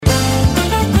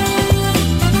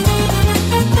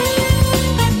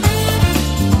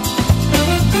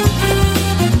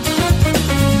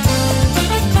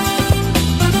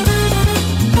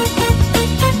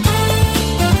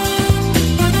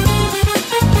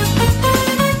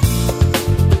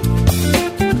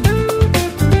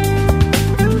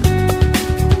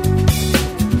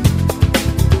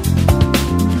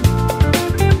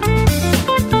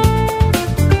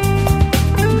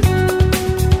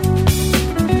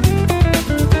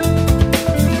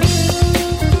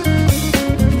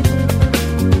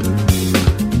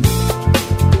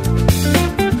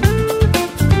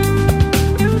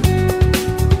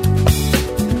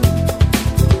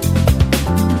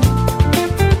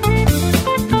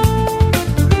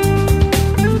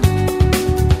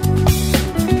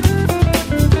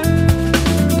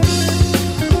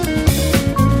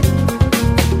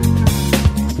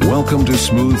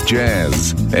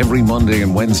Jazz. Every Monday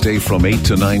and Wednesday from 8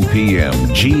 to 9 p.m.,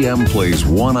 GM plays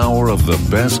 1 hour of the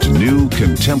best new,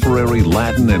 contemporary,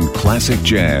 Latin, and classic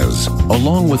jazz,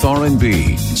 along with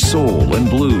R&B, soul, and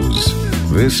blues.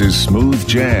 This is Smooth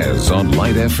Jazz on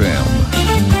Light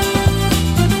FM.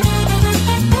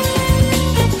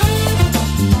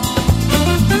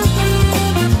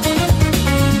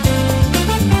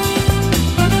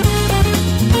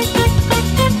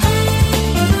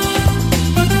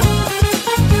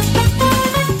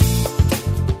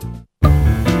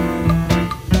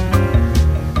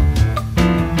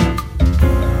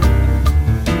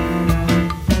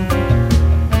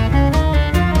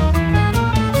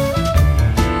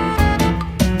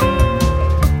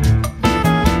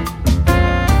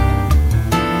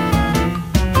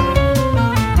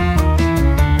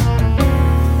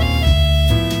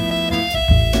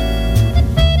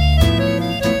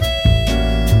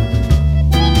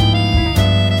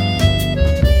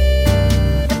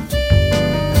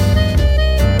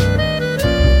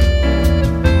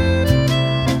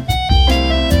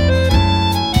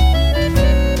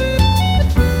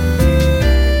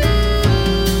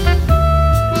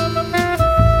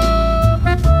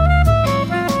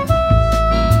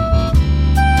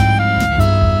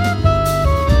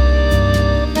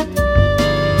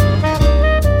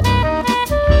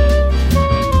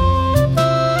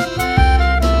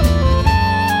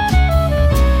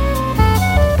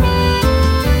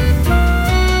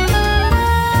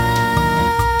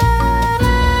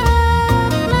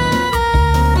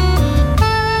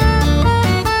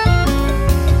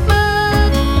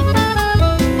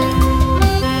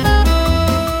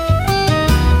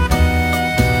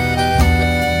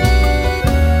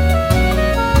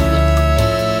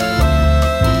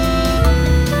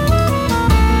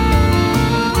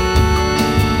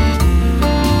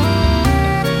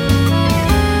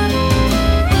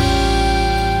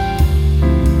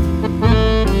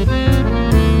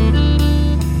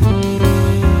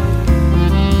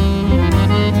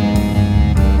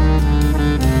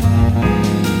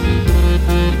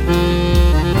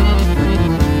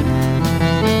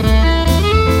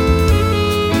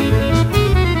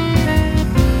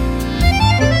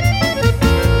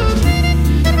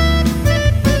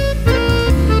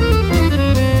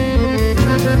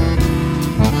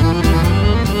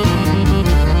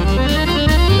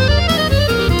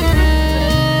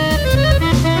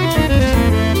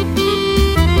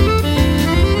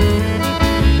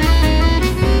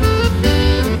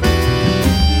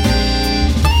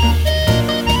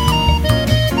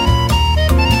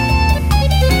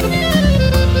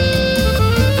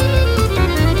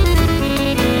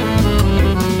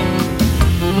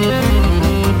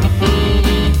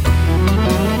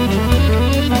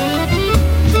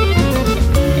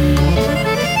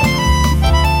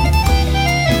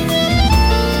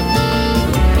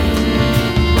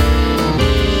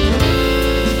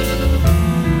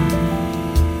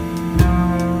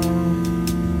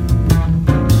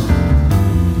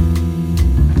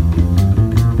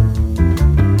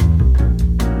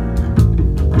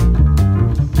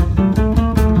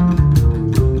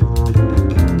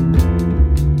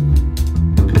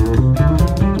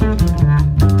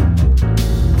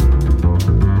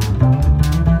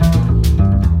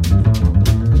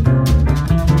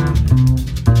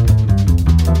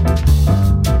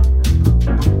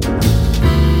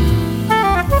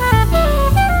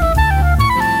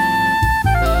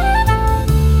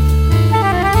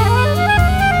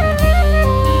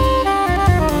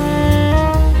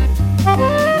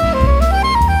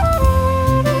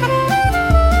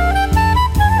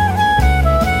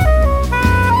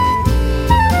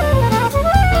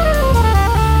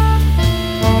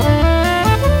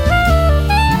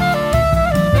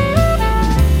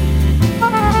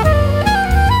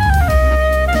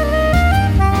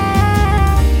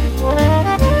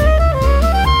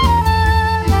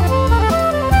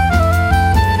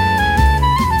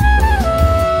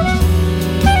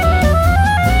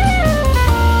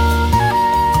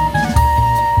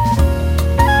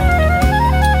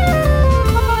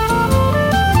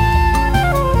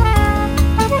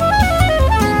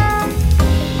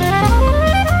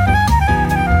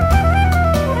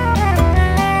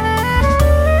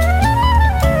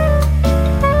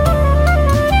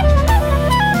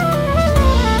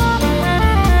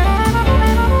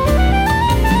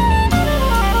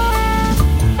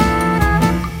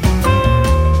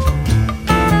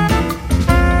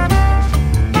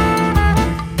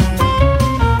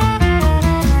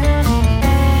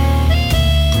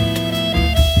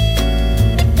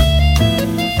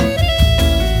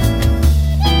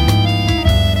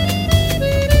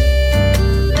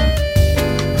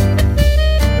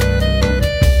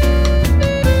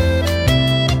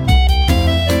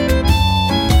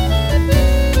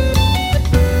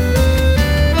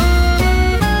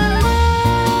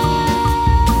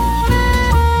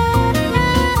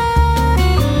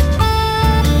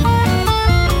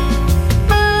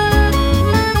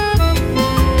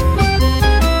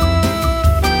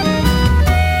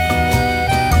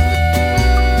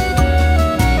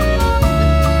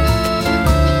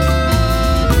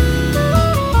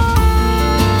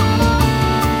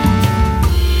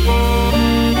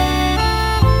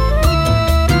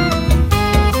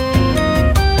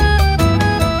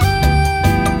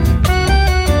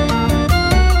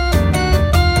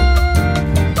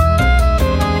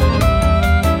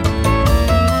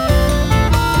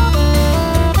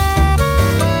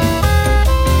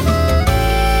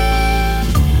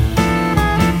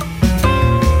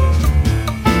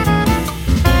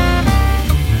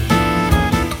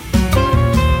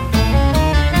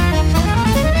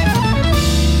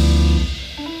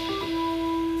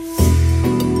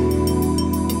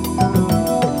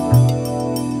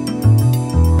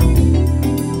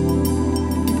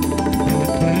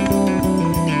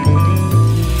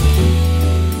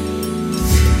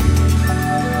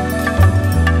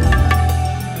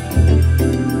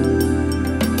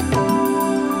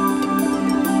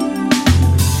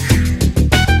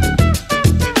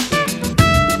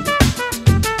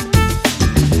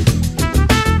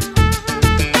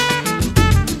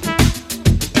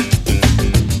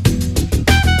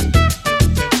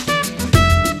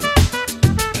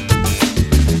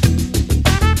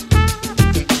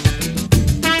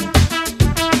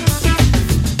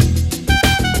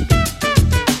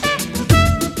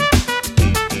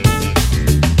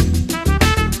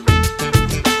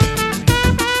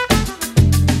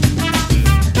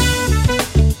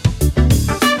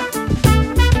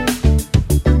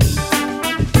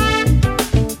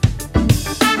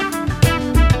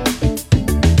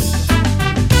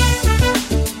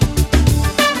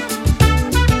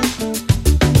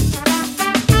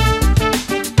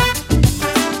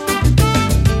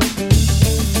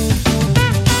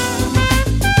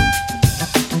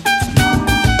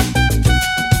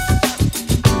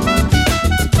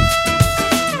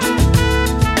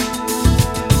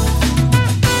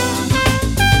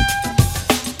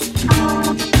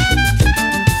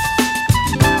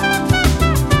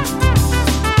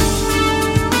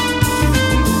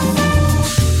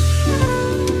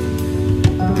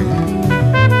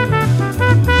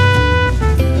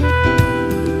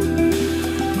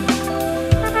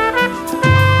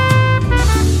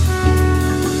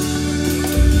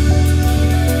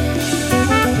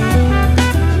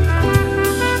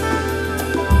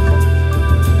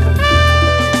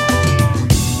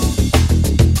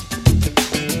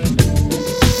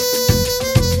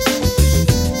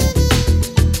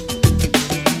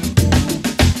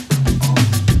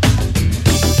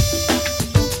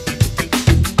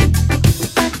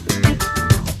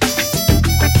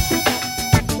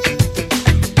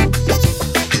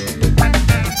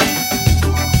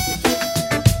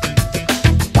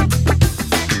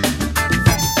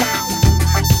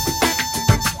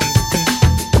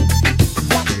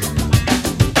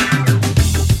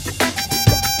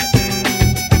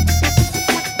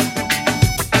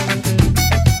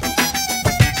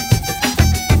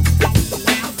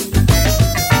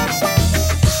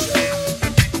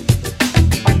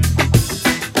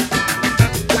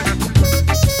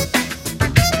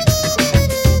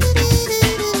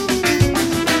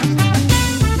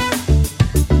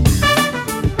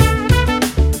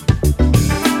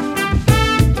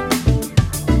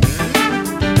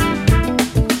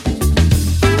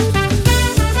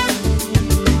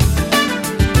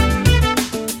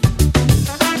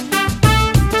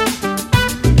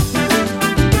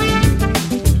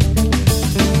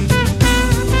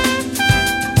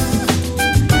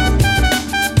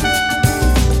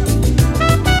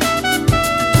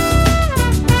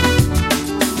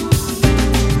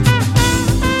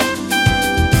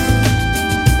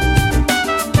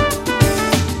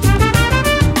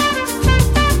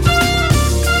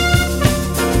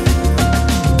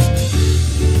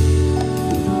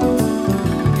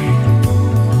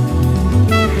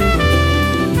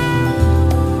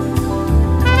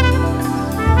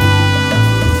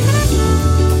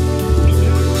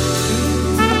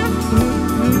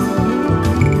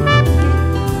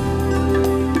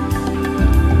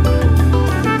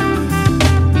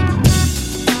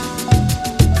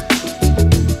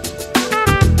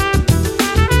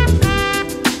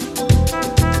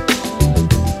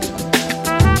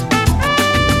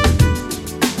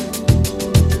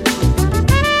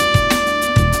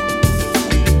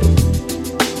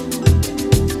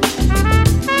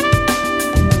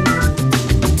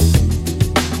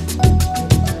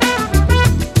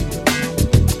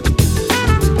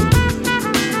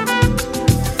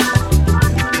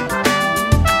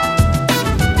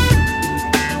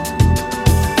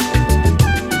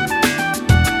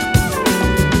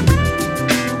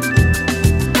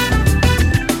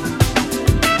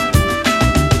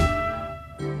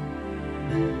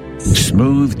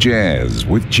 Smooth Jazz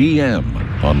with GM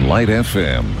on Light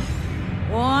FM.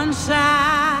 Once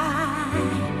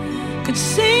I could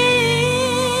see,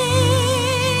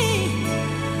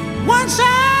 once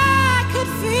I could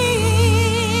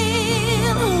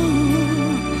feel,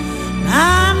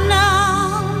 I'm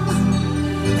numb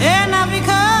and I've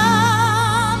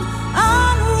become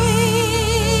unreal.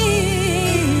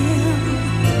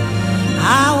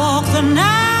 I walk the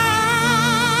night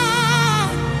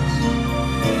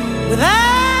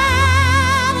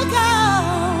without a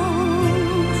goal,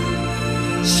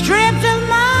 stripped of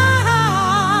my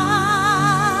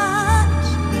heart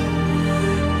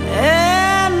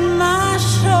and my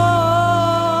soul.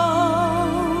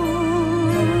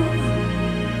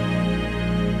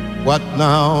 What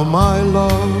now, my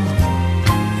love?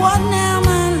 What now,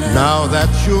 my love? Now that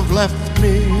you've left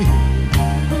me,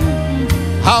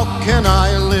 how can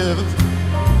I live?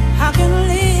 How can I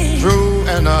live through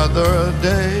another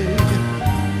day?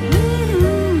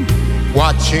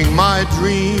 Watching my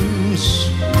dreams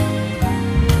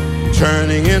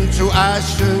turning into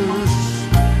ashes,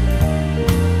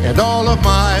 and all of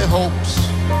my hopes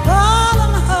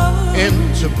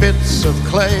into bits of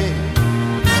clay.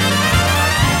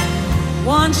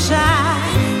 Once I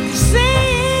could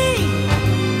see,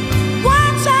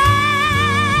 once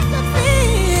I could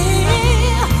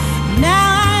feel,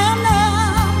 now I am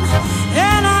numb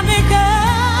and I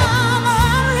become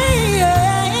unreal.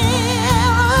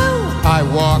 I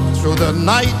walk through the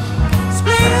night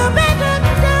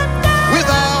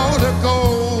without a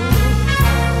goal,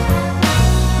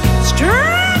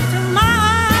 stripped to my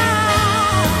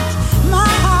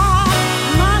heart,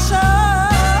 my soul.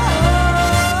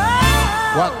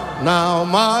 What now,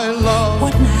 my love?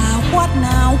 What now, what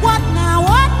now, what now,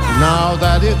 what now? Now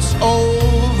that it's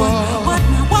over, What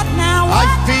now, what now, what I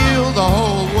feel the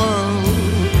whole world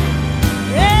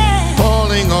yeah.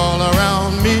 falling all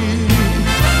around me.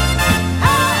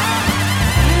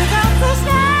 Here comes the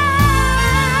stars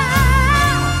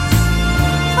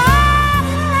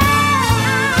falling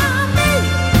around me.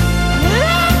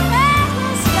 Look at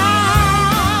the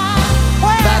sky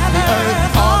where That the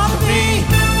earth ought to be.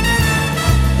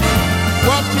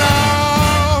 What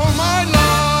now, my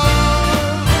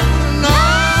love?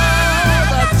 Now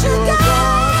that you're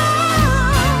gone,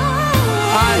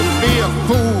 I'd be a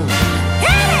fool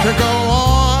to go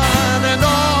on and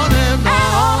on and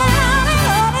on.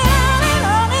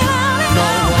 No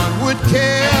one would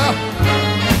care.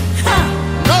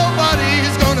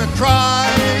 Nobody's gonna try.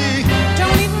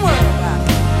 Don't even worry about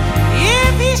it.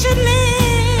 If he should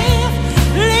live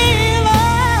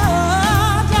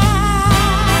or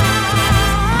die.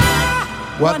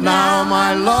 What now,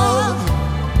 my love?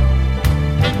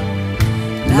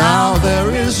 Now there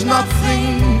is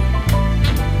nothing,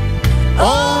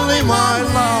 only my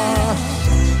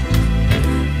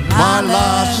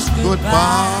last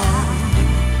goodbye,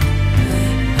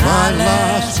 my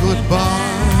last goodbye.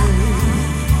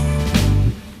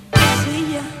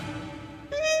 See ya.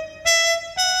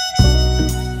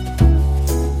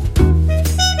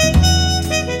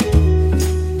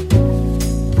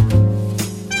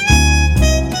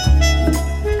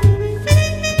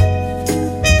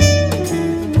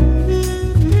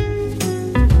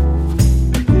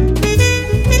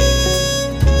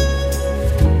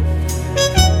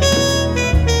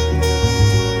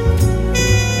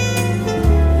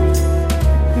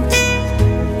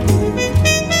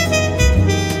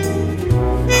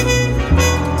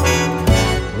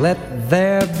 Let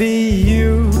there be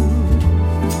you,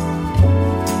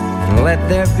 and let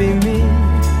there be me.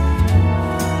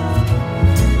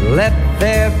 Let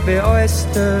there be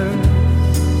oysters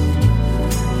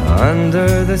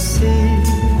under the sea.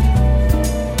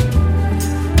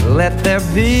 Let there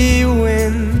be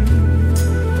wind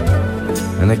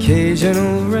and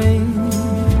occasional rain,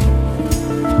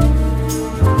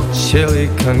 chili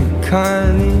con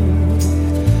carne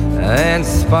and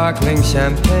sparkling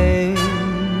champagne.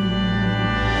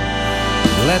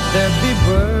 Let there be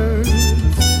birds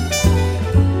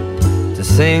to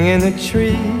sing in the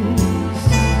trees,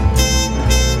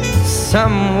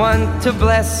 someone to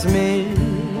bless me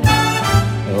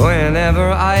whenever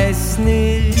I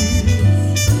sneeze.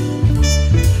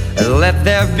 Let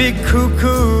there be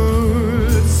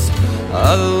cuckoos,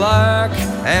 a lark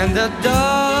and a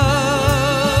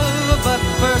dove, but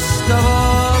first of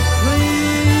all,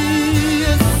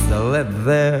 please, let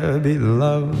there be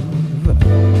love.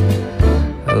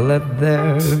 Let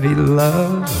there be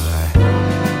love.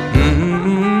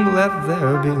 Let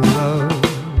there be love.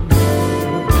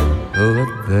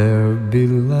 Let there be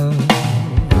love.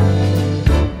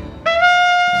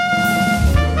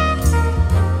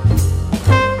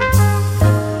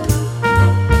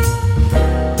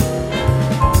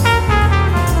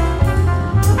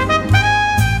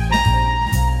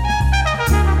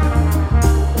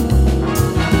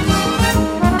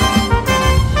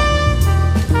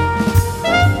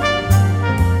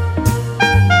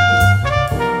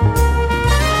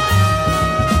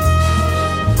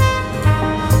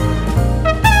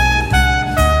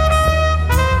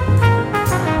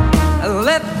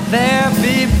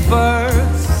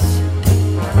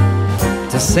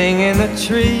 sing in the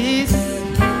trees,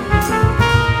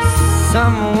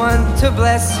 someone to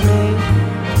bless me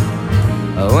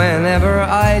whenever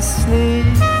I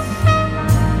sneeze.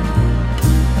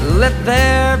 Let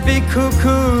there be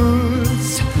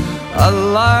cuckoos, a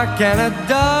lark and a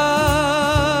dove,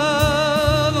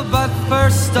 but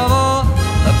first of all,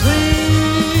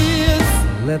 please,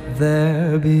 let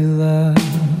there be love.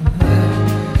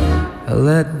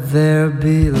 Let there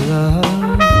be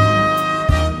love.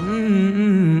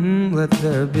 Let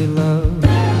there be love.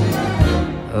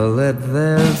 Let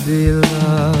there be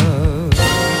love.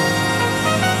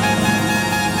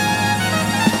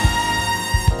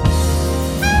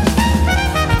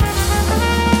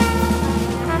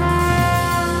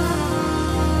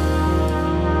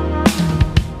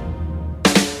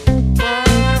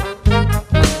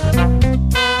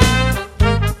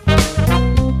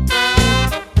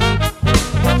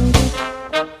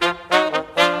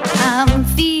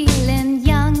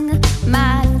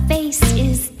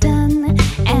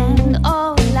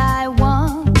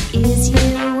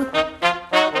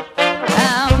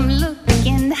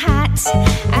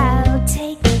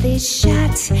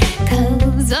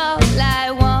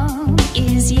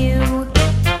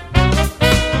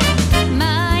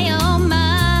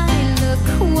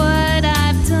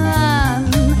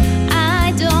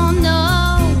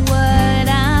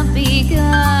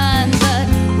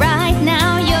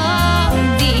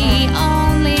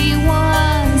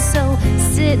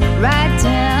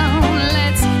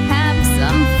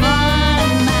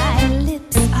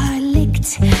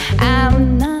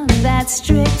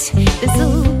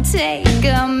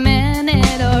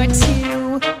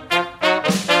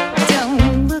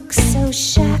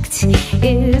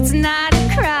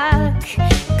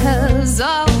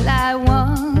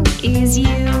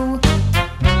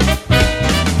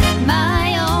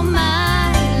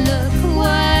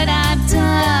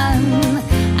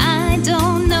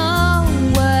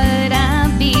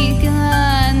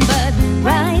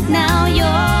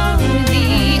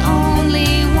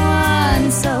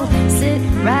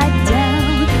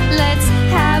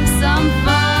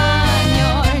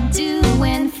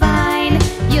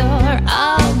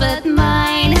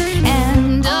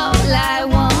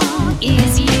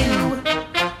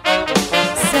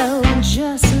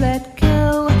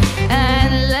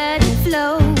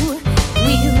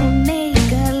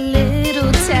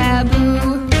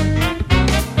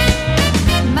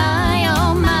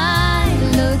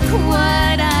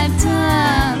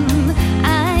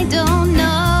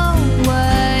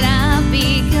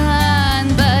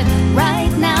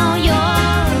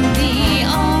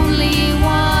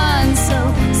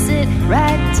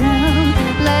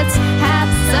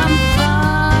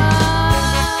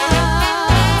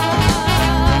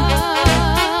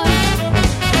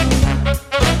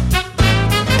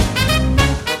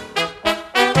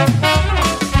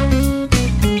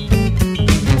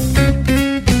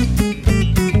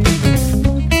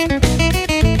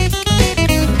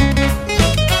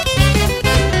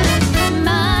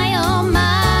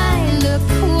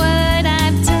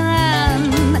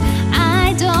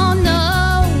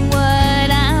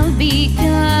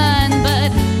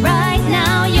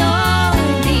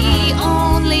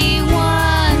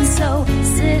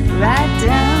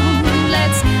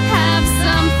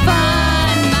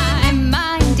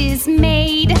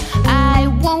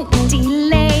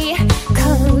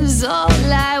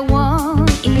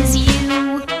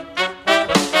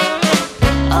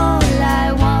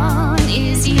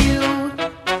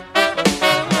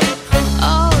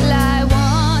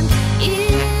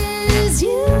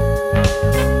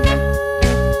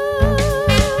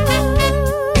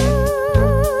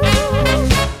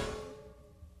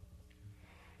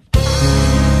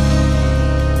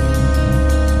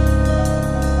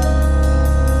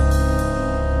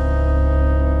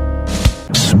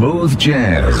 Smooth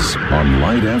Jazz on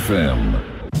Light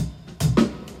FM.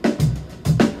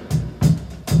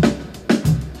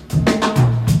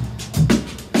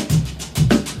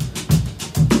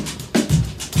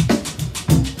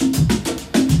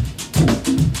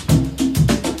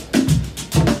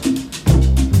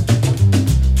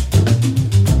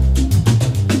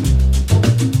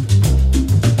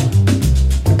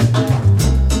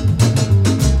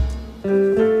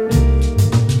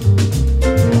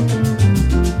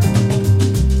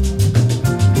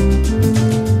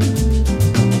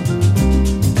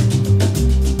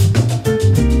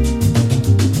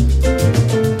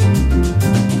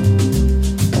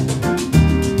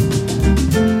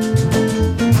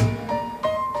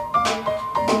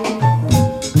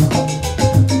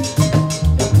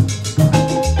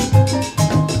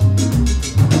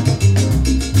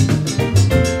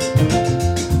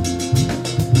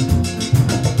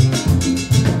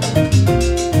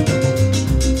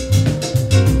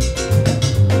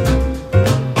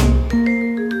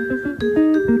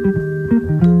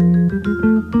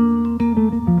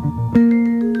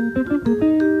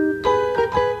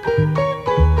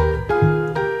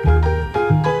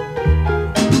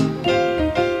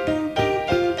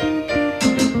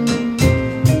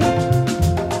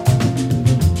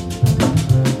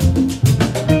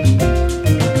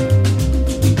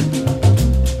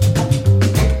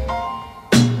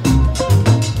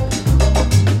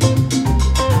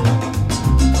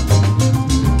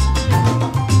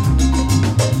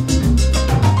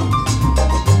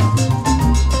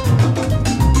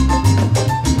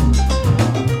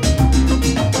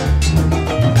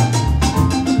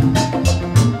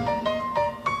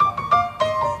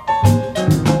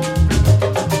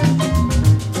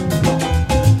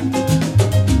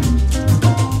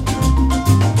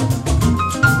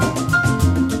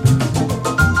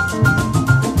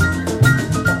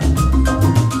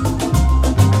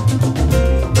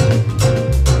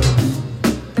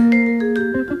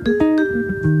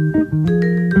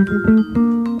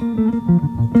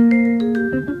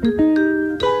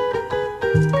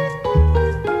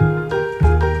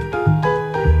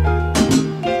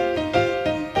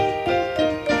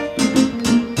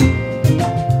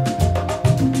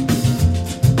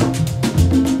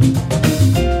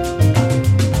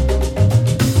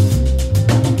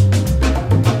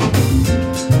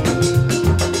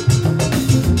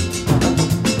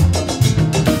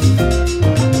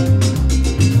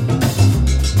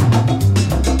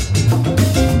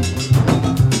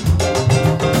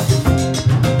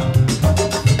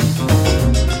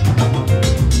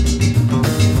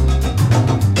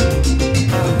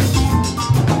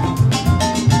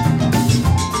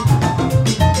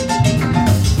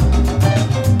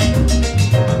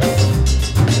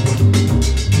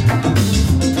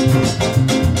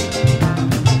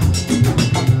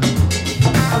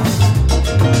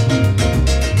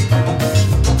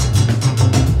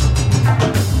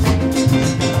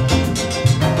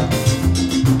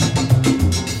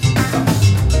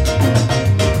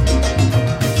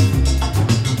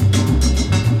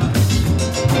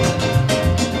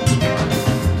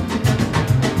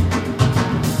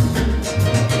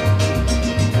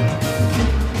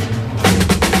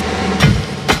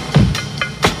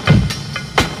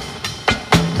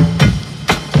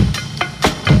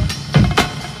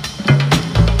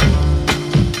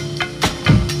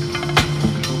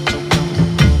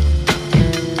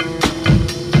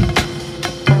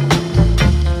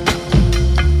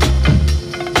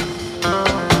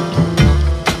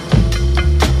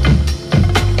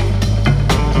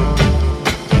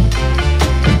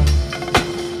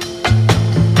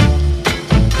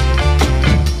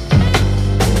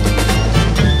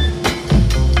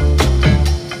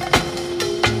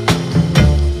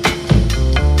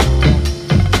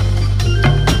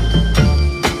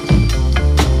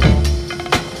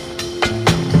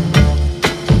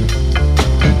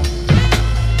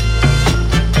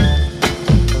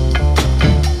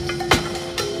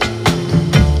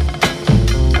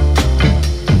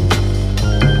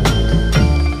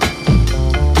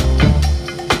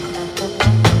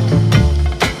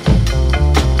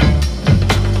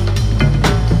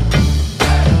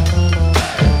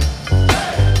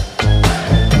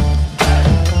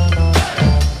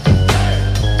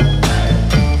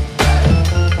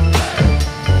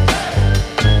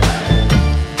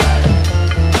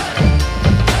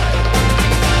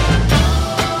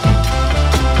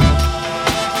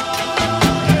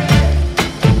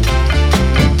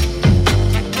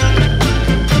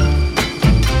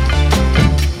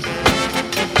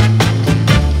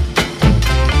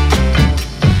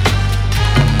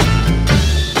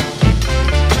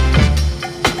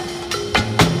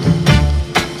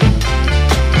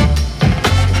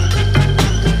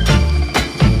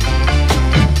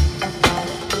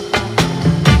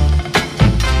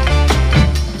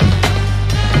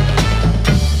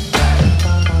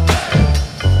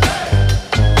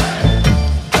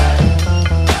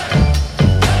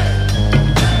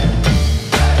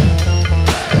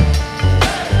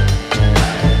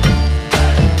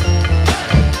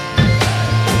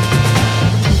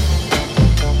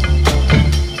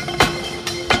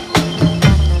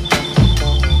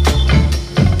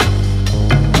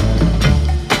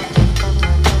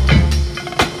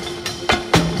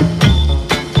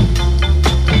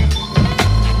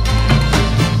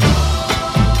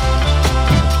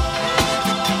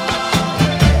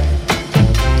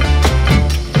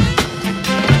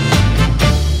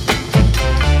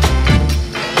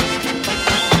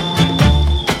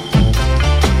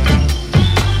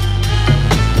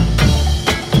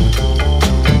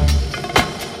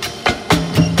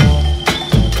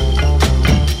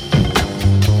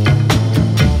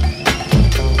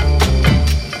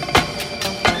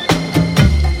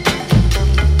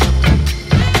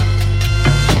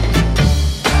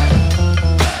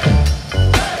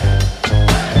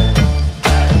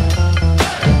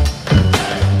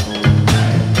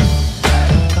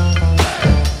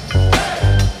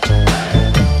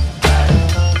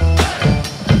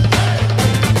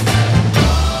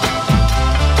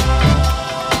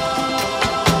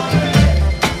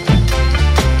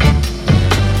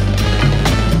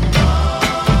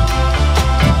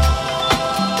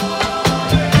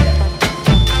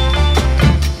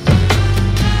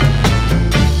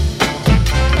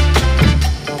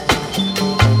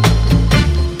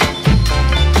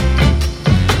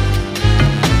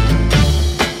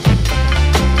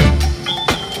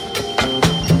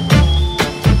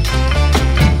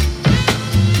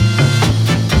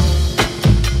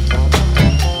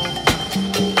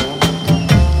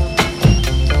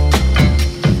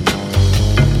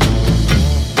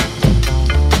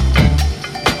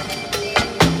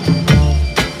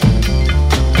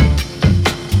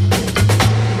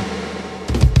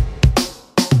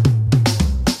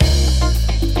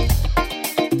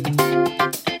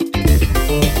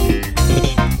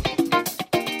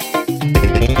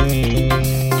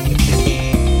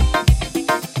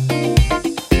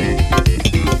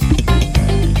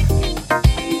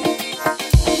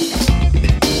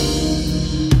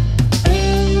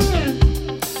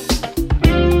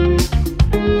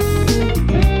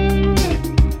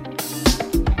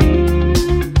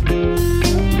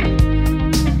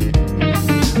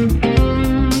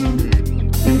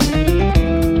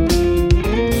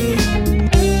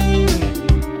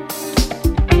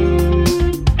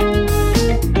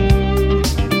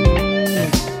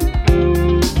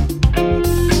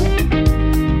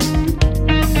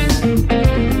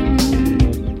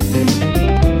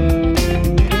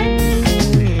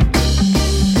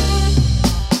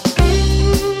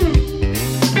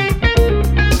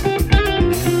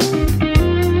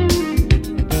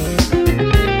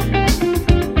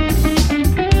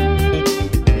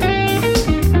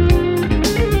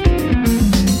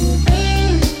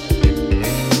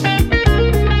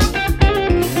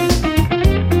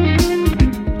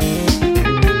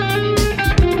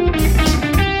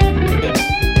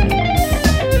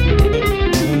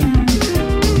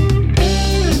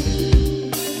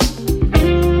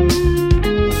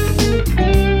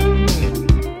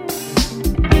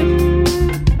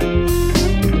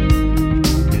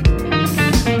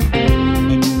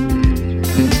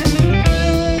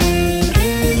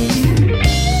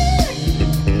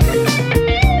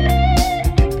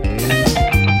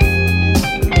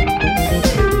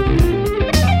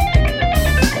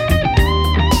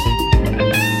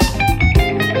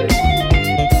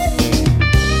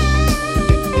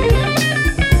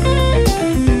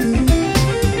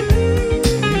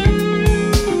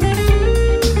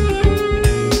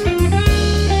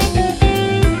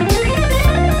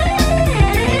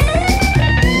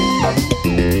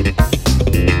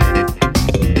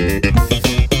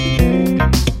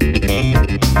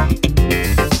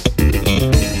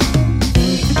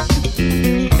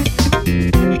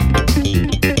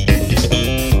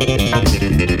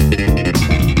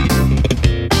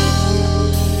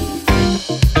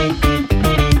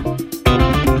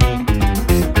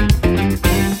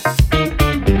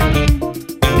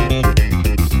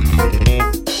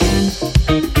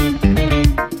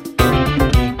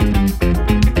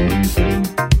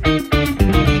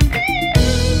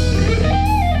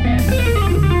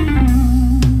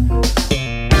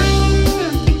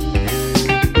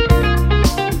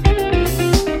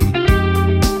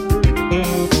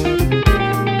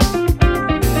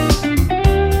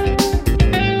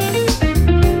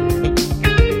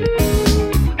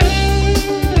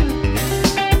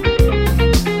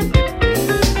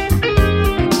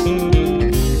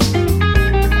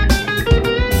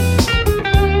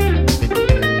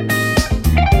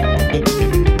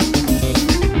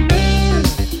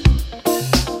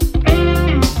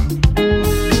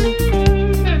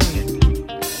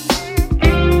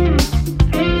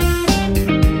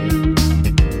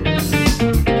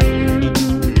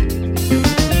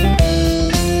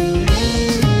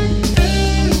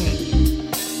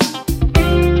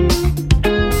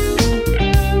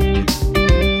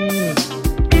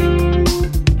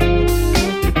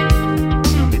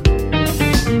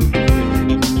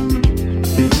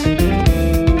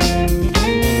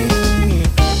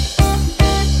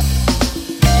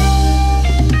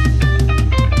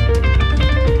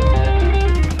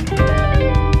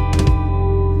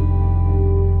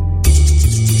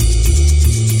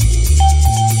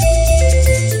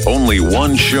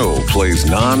 show plays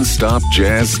non-stop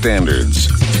jazz standards.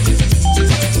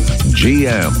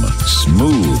 GM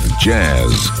Smooth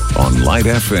Jazz on Light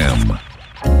FM.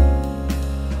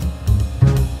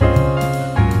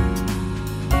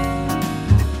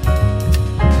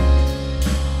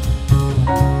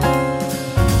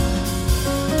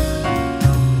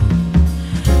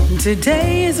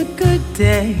 Today is a good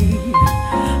day,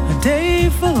 a day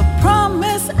full of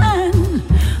promise and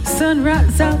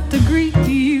sunrise out to greet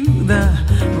you, the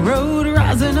road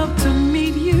rising up to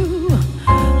meet you.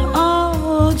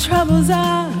 All troubles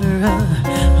are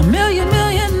a million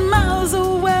miles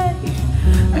away.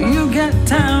 You got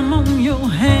time on your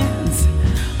hands,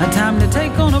 a time to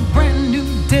take on a brand new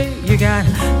day. You got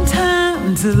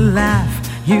time to laugh,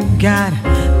 you got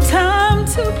time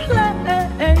to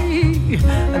play,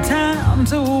 a time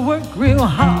to work real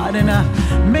hard and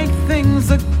make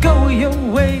things go your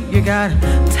way. You got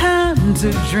time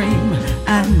to dream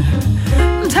and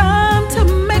time to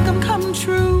make them come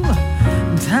true.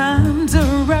 Time to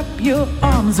wrap your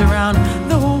arms around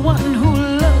the one who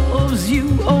loves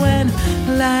you. Oh, and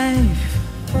life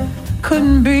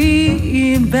couldn't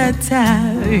be better.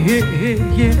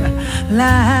 Yeah,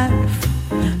 life,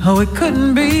 oh, it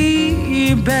couldn't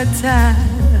be better.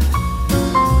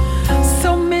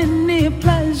 So many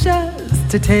pleasures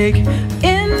to take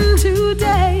in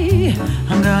today.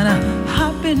 I'm gonna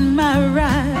hop in my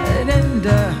ride and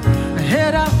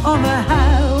head out on the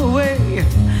highway.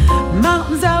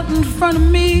 Mountains out in front of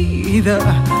me, the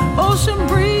ocean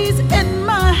breeze in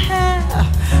my hair,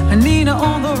 Nina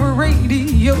on the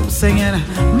radio singing,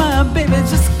 my baby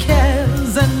just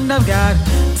cares. And I've got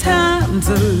time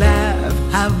to laugh,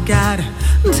 I've got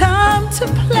time to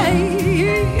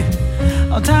play,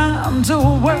 time to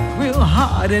work real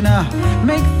hard and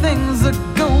make things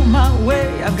go my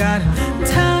way. I've got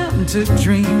time to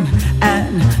dream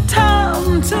and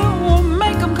time to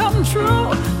make them come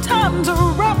true. Time to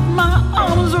wrap my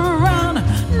arms around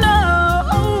no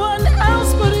one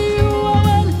else but you.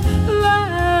 And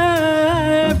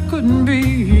life couldn't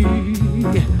be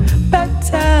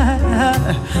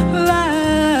better.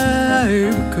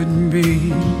 Life couldn't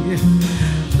be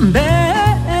better.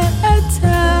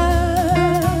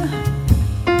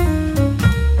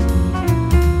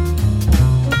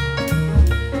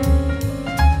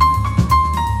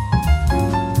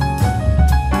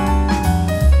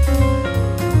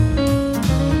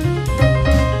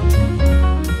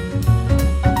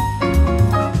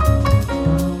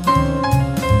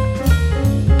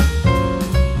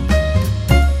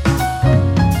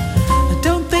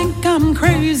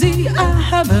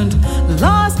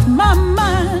 Lost my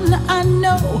mind. I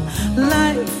know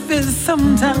life is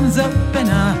sometimes up and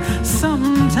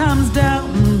sometimes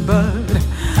down, but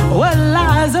what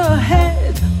lies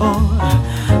ahead or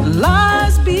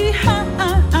lies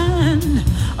behind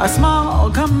are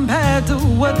small compared to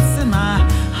what's in my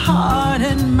heart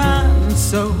and mind.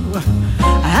 So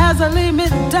as I lay me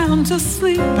down to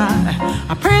sleep,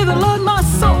 I pray the Lord my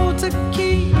soul to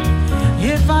keep.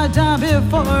 If I die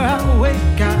before I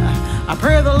wake, I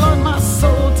pray the Lord my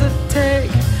soul to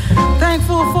take.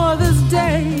 Thankful for this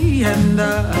day and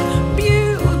the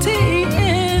beauty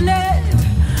in it.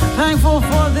 Thankful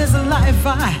for this life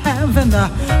I have and the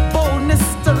boldness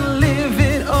to live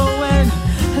it. Oh, and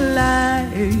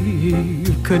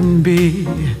life couldn't be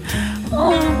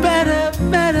better.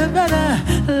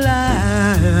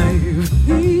 Life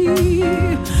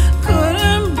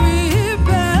couldn't be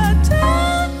better.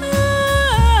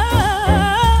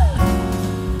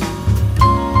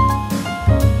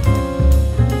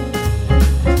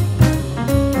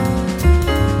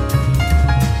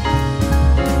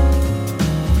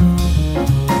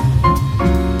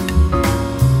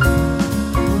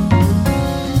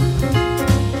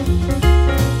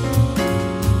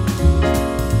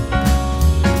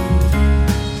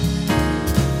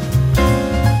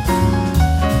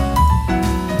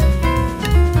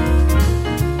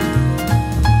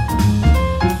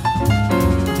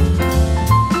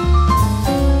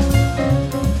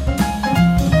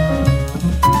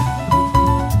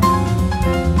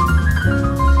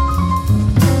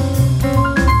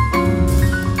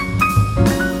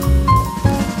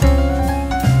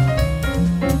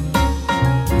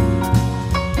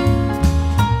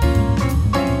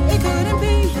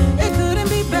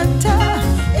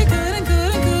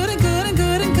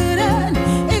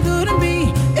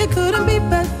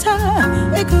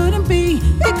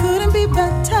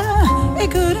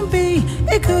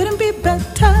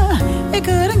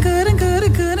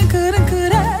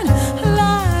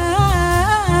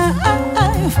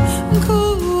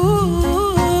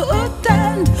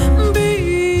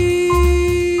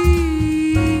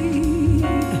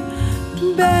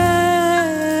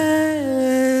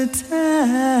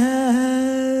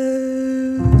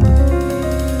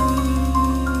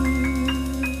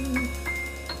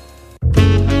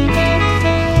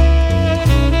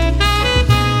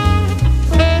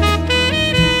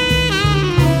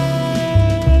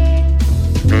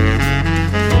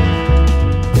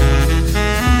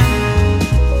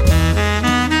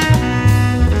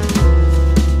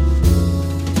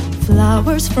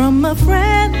 Flowers from a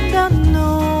friend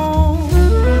unknown,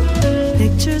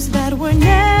 pictures that were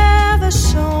never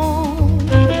shown,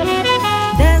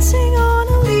 dancing on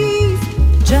a leaf,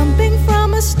 jumping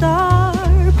from a star,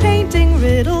 painting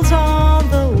riddles on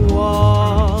the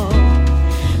wall,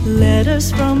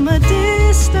 letters from a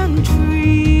distant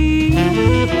tree,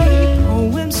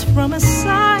 poems from a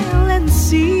silent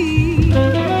sea,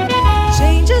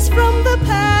 changes from the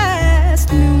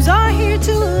past, news are here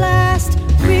to last,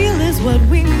 real is what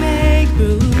we make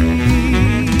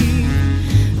believe.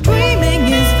 Dreaming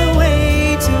is the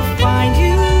way to find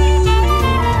you,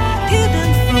 hidden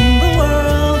from the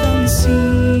world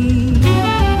unseen.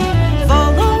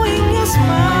 Following your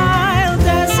smile,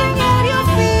 dancing at your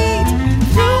feet,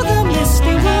 through the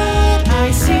misty wood I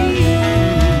see you.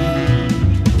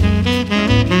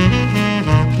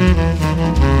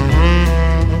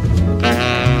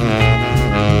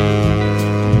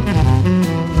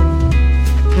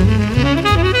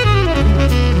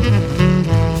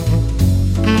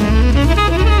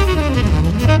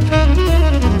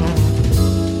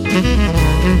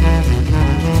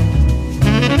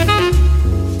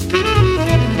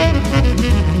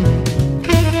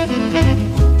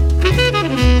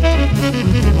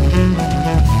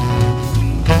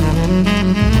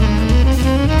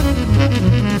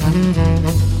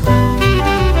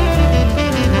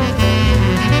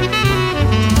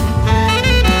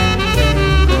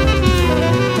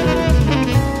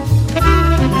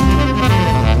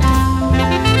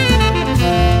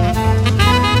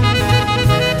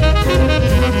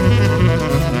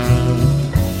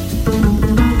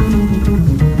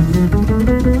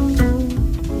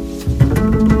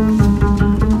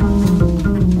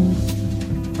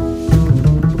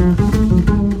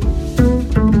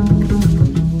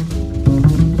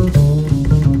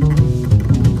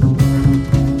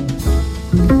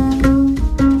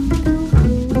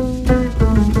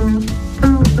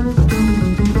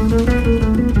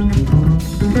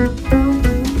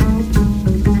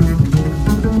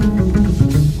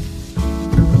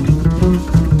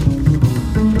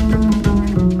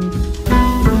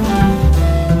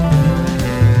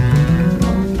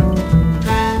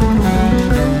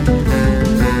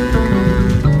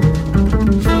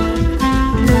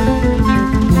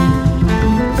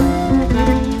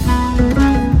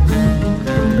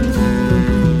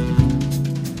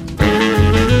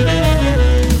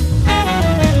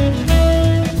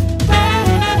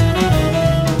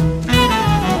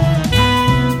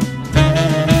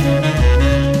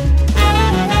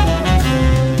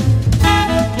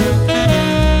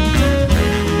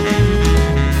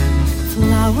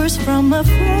 From a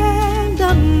friend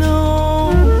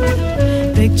unknown,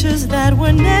 pictures that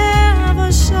were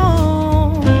never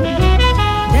shown,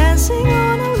 dancing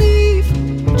on a leaf,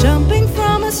 jumping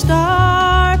from a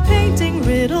star, painting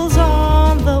riddles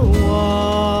on the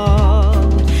wall,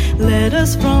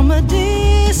 letters from a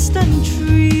distant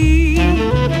tree,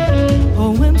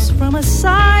 poems from a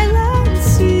silent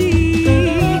sea,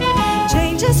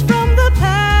 changes from the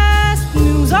past,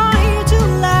 news are here to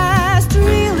last,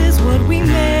 real is what we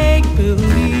make believe.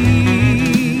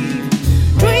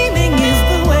 Dreaming is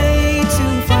the way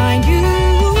to find you,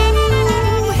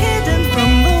 hidden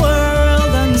from the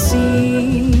world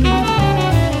unseen.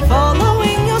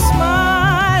 Following your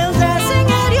smile, dancing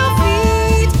at your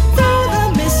feet, through the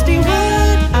misty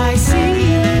wood I see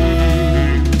you.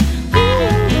 Ooh.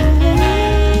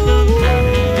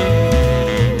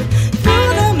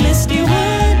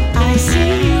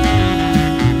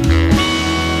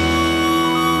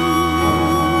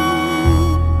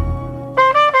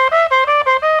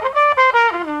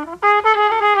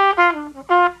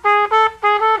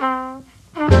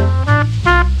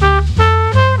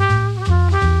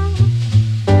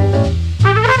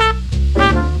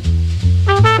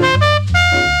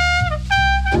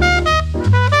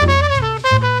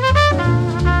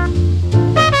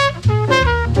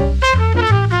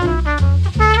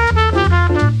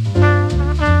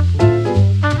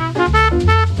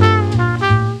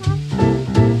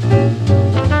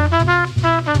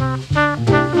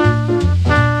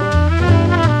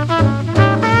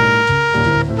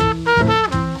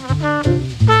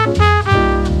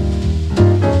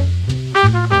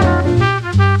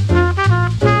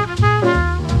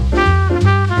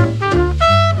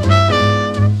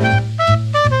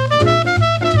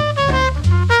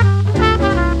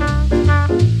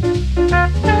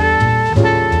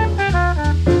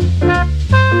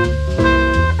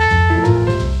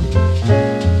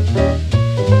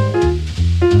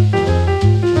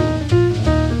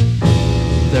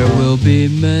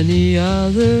 many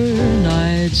other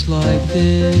nights like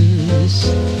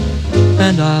this,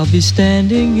 and I'll be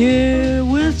standing here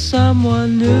with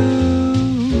someone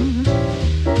new.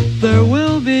 There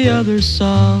will be other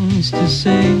songs to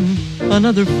sing,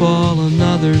 another fall,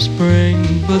 another spring,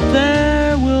 but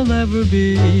there will never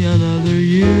be another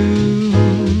you.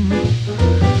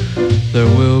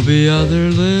 There will be other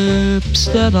lips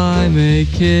that I may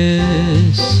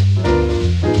kiss,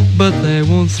 but they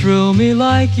won't thrill me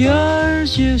like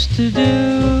yours used to do.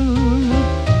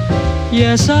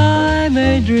 Yes, I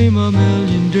may dream a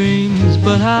million dreams,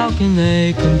 but how can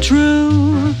they come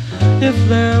true if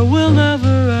there will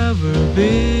never ever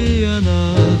be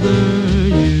another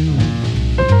you?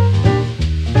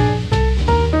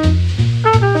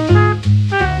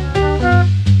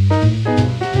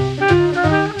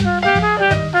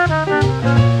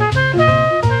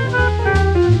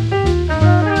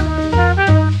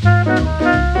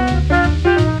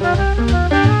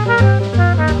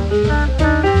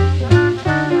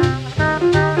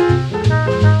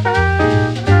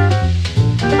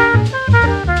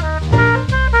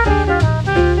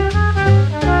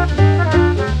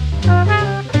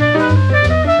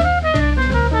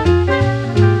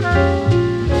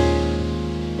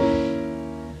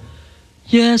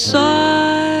 Yes,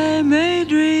 I may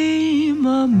dream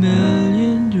a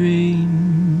million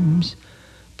dreams,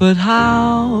 but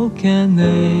how can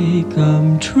they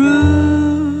come true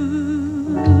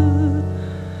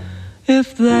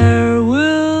if there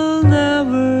will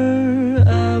never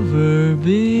ever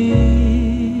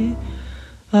be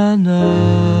another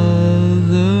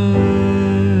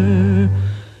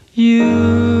you?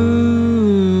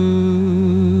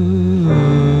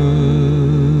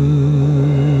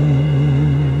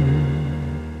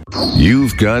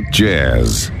 You've got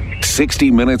jazz.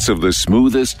 60 minutes of the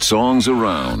smoothest songs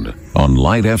around on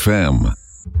Light FM.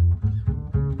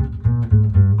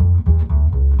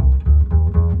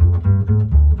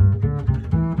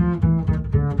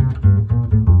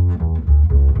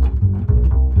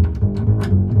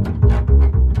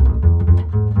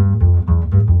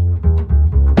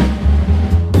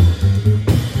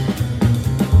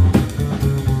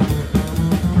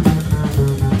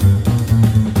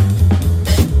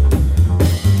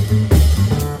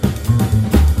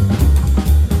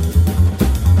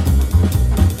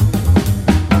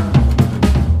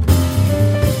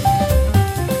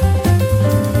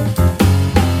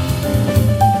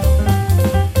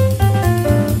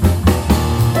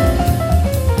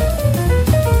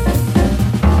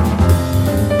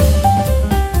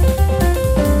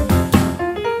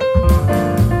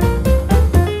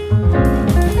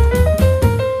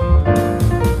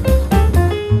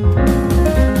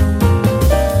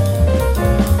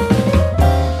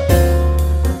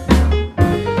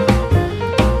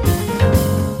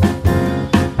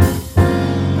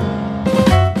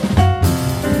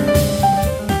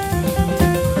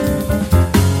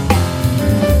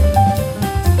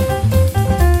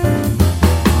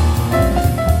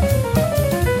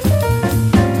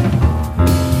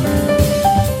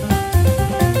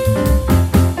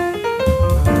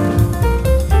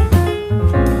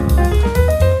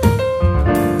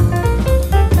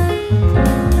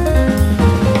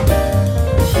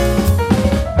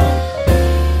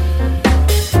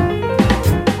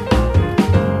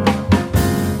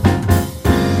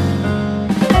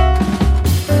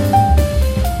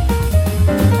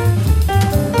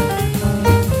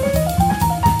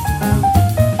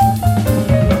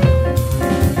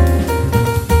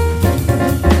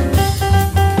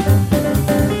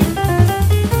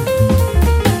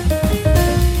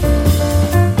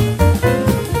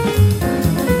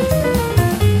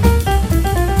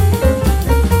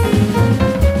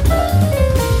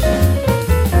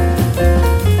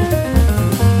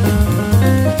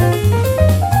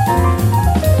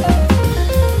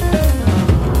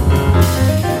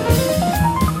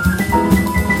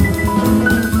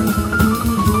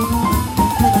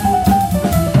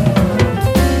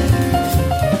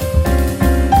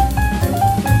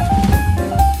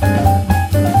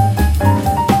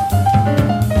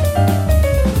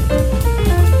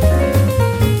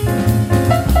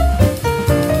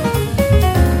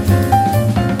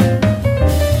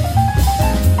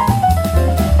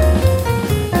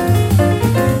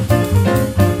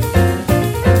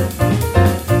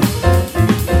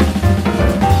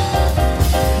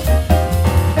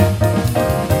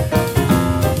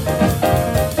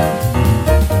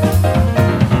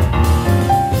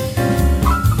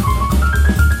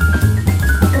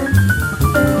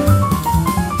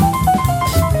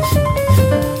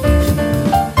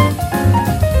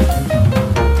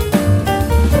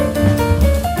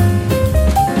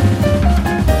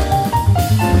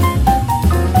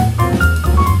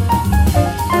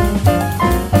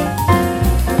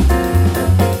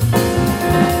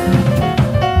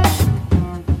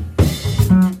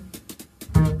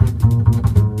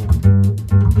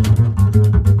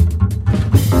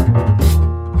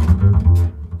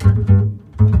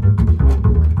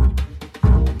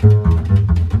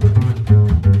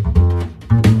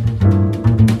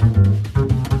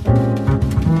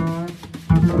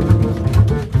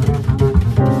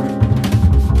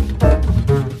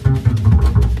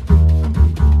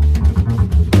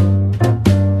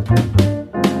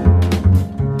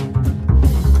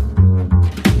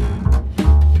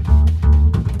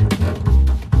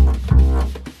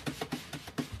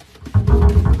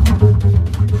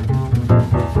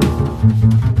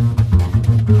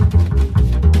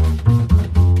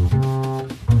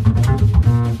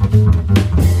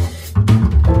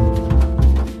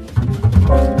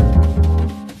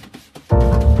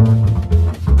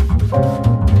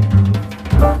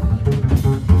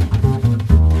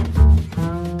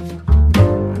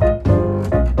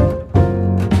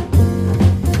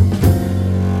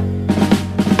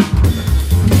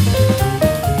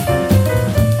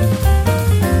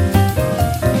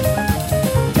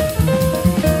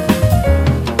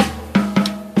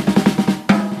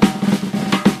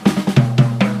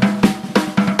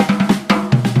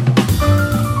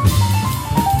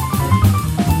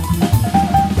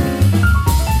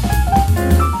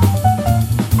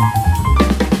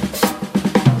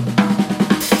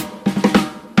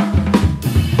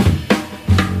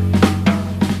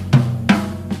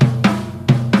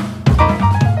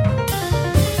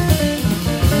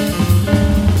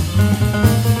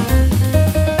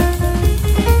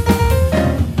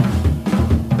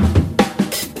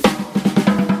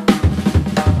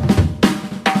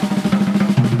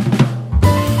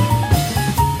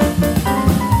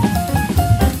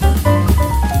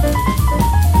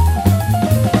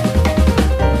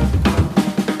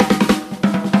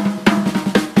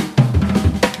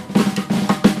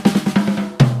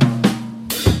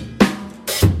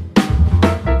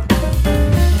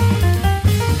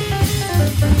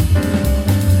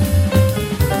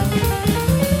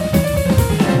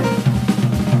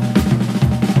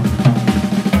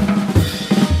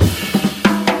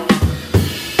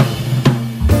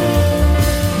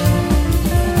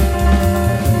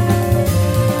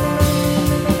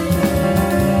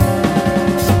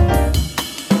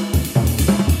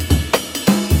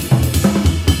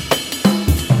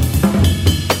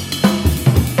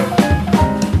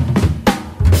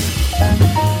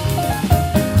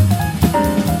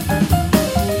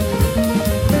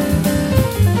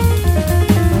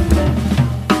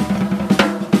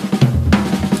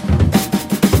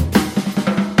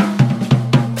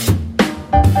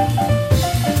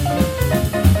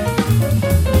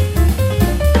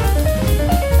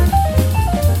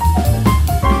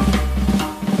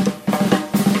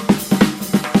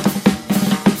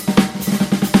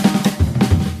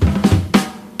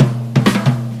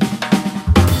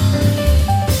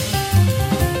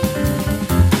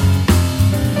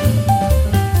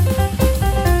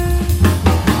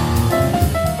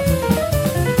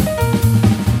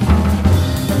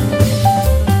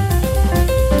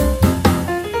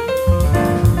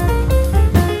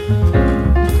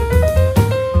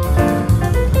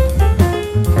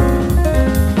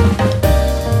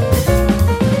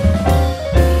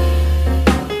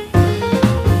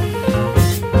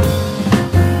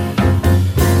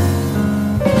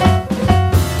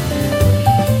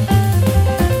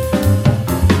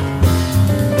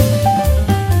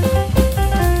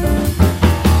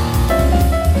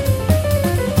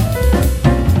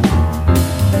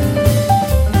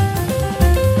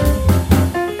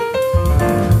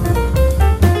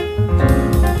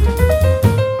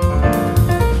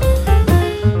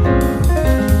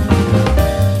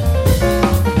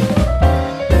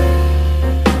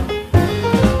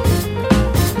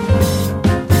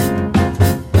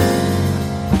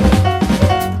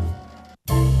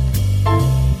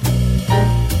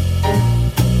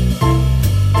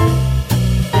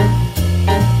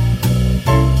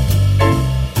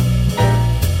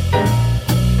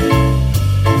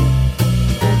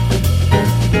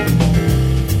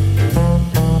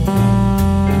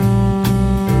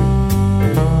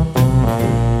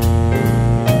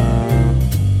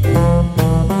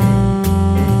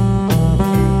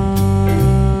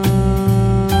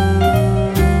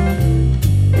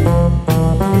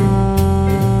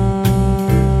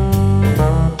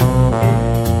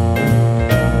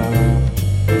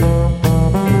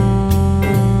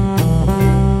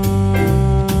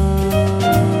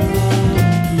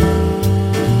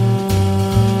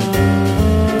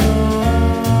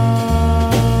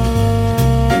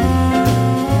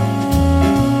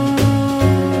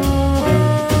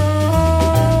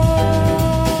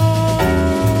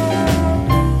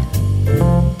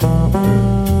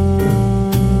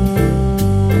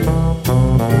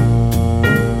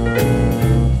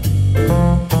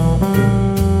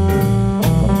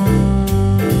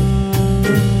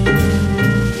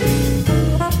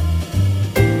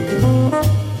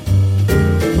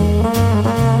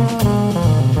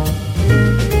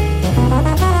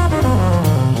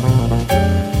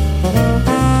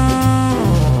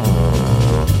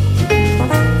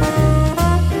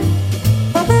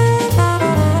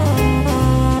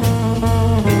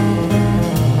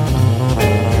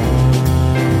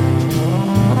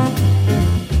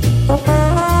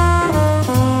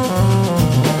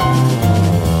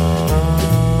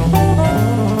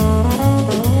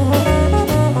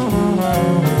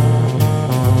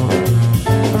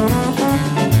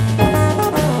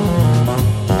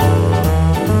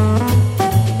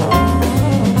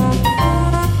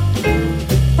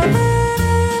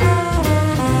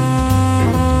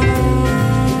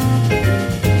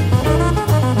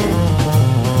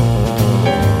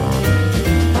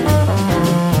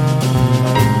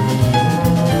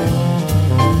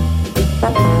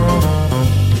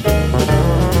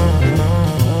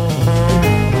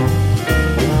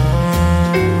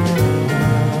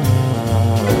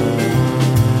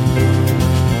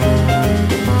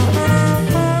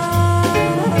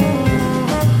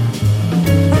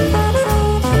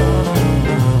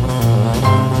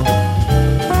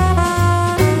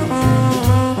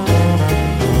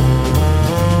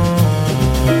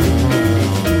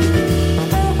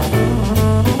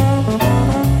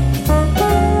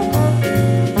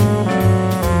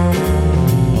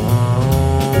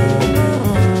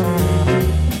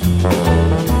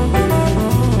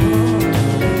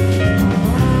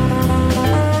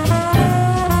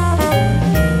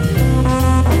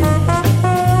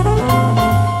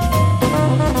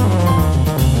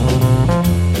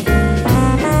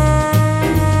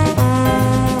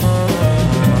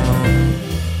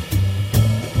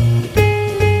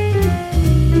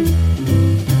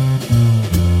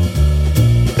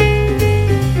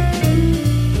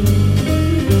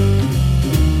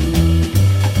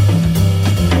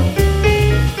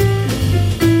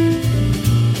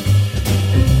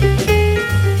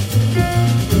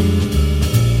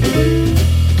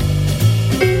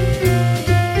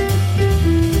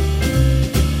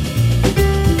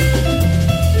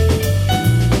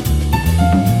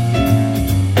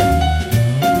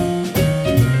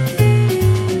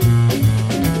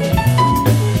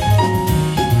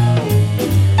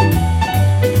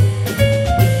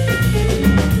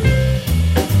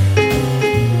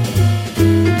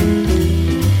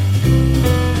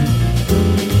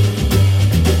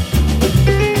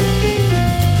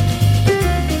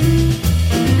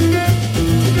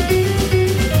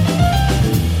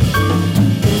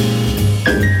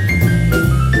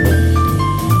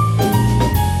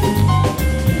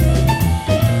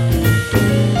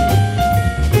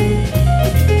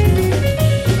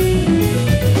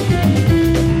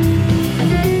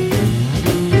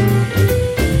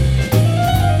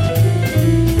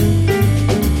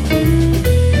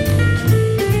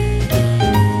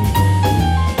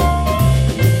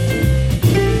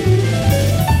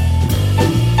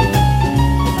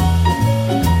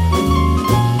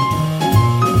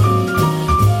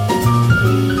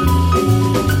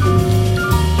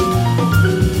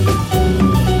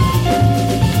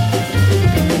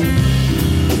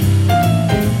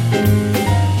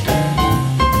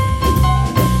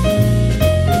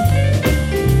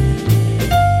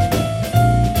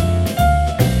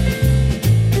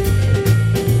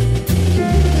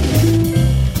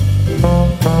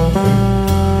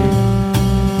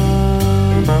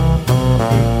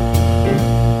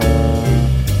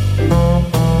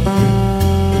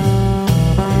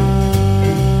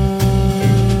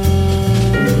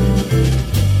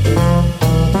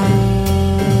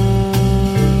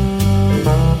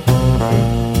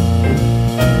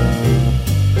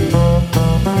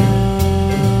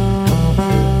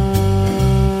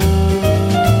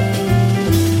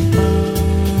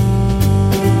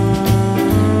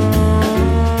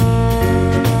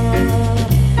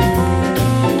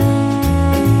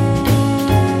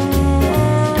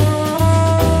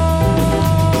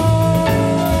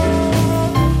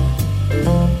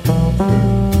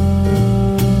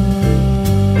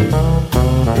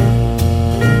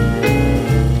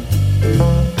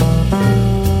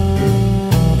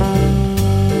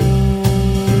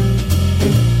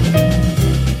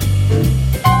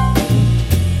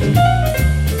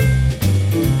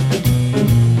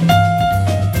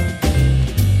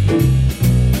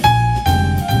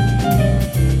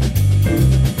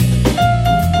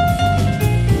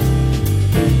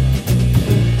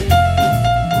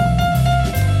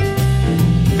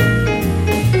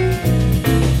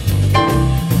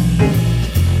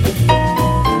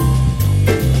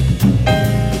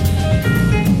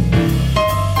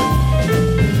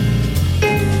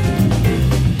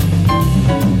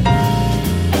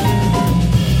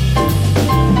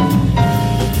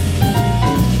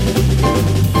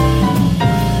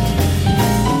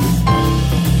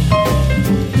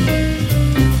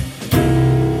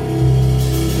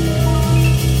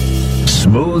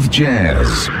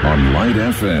 Jazz on Light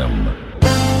FM.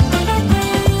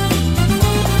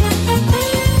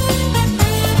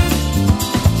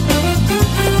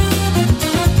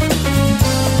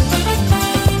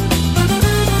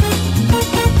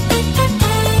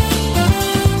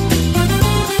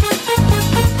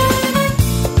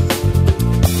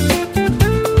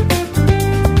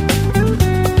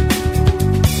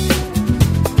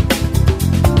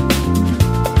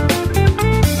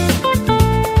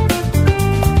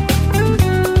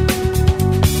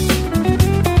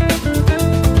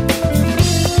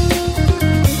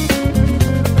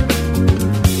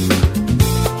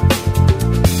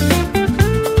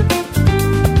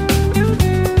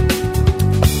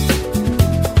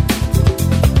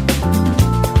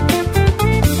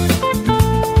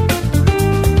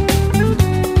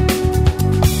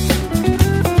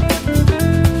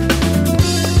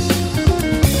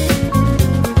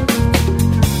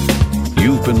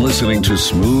 Listening to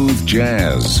Smooth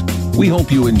Jazz. We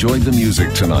hope you enjoyed the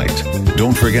music tonight.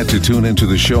 Don't forget to tune into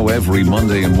the show every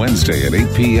Monday and Wednesday at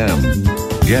 8 p.m.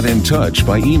 Get in touch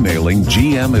by emailing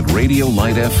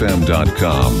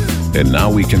gm@radiolightfm.com. And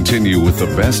now we continue with the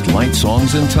best light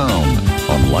songs in town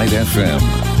on Light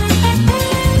FM.